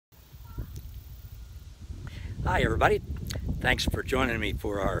Hi everybody, thanks for joining me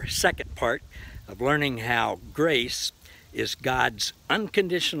for our second part of learning how grace is God's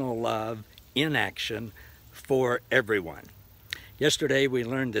unconditional love in action for everyone. Yesterday we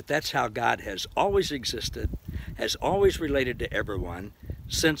learned that that's how God has always existed, has always related to everyone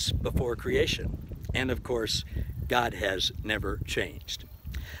since before creation. And of course, God has never changed.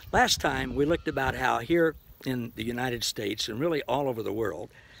 Last time we looked about how here in the United States and really all over the world,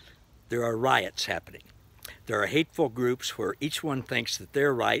 there are riots happening. There are hateful groups where each one thinks that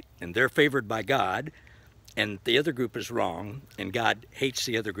they're right and they're favored by God, and the other group is wrong, and God hates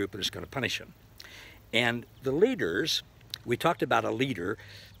the other group and is going to punish them. And the leaders, we talked about a leader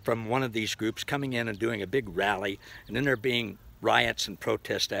from one of these groups coming in and doing a big rally, and then there being riots and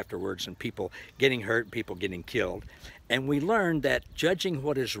protests afterwards, and people getting hurt, and people getting killed. And we learned that judging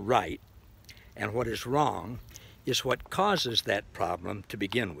what is right and what is wrong is what causes that problem to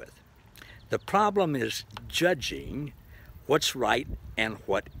begin with. The problem is judging what's right and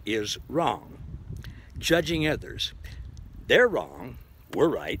what is wrong. Judging others. They're wrong, we're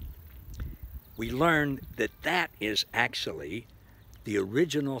right. We learn that that is actually the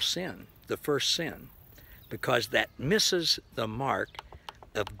original sin, the first sin, because that misses the mark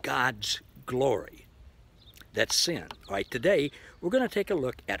of God's glory. That's sin. All right, today we're going to take a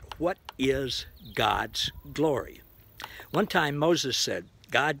look at what is God's glory. One time Moses said,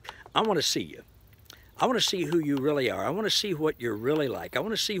 God, I want to see you. I want to see who you really are. I want to see what you're really like. I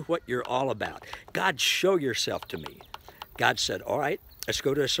want to see what you're all about. God, show yourself to me. God said, all right, let's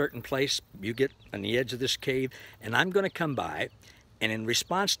go to a certain place. You get on the edge of this cave, and I'm going to come by. And in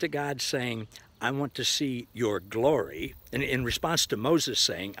response to God saying, I want to see your glory, and in response to Moses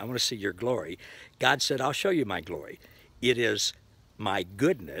saying, I want to see your glory, God said, I'll show you my glory. It is my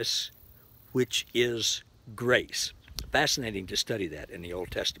goodness, which is grace. Fascinating to study that in the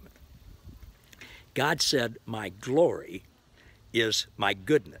Old Testament. God said, my glory is my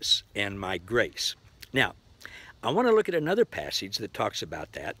goodness and my grace. Now, I want to look at another passage that talks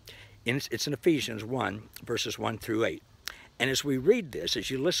about that. It's in Ephesians 1, verses 1 through 8. And as we read this, as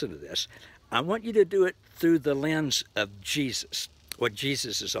you listen to this, I want you to do it through the lens of Jesus, what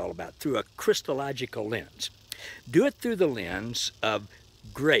Jesus is all about, through a Christological lens. Do it through the lens of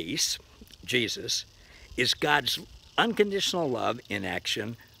grace. Jesus is God's unconditional love in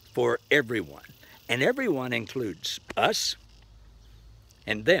action for everyone. And everyone includes us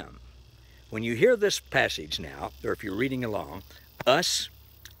and them. When you hear this passage now, or if you're reading along, us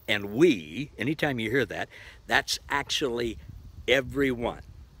and we, anytime you hear that, that's actually everyone.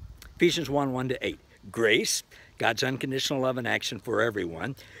 Ephesians 1, 1 to 8. Grace, God's unconditional love in action for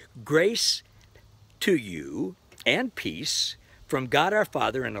everyone. Grace to you and peace from God our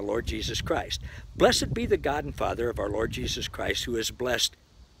Father and the Lord Jesus Christ. Blessed be the God and Father of our Lord Jesus Christ, who has blessed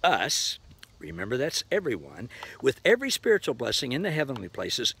us, remember that's everyone, with every spiritual blessing in the heavenly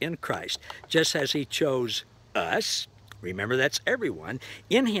places in Christ, just as he chose us, remember that's everyone,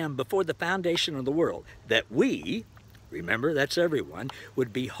 in him before the foundation of the world, that we, remember that's everyone,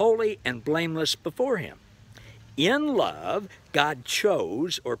 would be holy and blameless before him. In love, God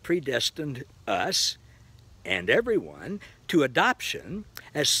chose or predestined us and everyone to adoption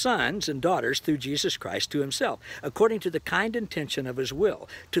as sons and daughters through Jesus Christ to himself, according to the kind intention of his will,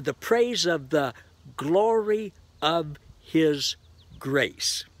 to the praise of the glory of his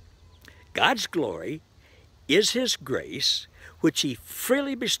grace. God's glory is his grace, which he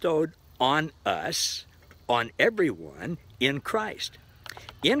freely bestowed on us, on everyone in Christ.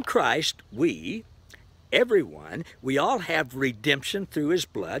 In Christ, everyone, we all have redemption through his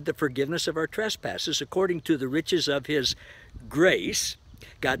blood, the forgiveness of our trespasses, according to the riches of his grace,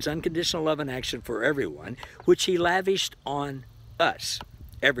 God's unconditional love and action for everyone, which he lavished on us,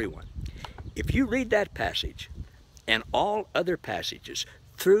 everyone. If you read that passage and all other passages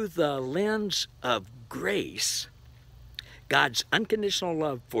through the lens of grace, God's unconditional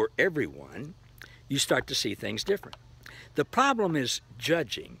love for everyone, you start to see things different. The problem is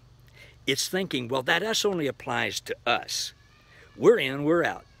judging. It's thinking, well, that us only applies to us. We're in, we're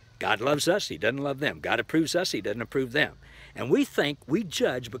out. God loves us, he doesn't love them. God approves us, he doesn't approve them. And we think we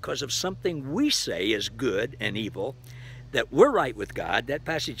judge because of something we say is good and evil, that we're right with God. That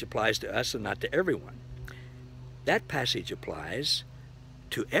passage applies to us and not to everyone. That passage applies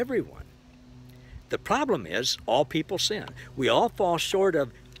to everyone. The problem is all people sin. We all fall short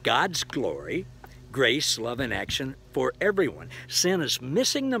of God's glory, grace, love, and action for everyone. Sin is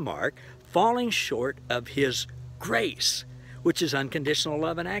missing the mark, falling short of his grace, which is unconditional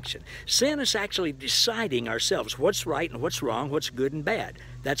love and action. Sin is actually deciding ourselves what's right and what's wrong, what's good and bad.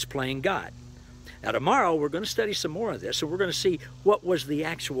 That's playing God. Now tomorrow we're going to study some more of this, and we're going to see what was the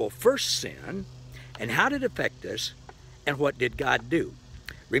actual first sin And how did it affect us? And what did God do?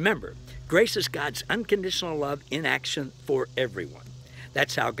 Remember, grace is God's unconditional love in action for everyone.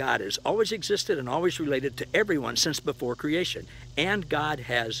 That's how God has always existed and always related to everyone since before creation. And God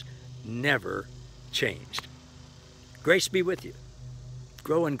has never changed. Grace be with you.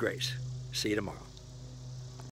 Grow in grace. See you tomorrow.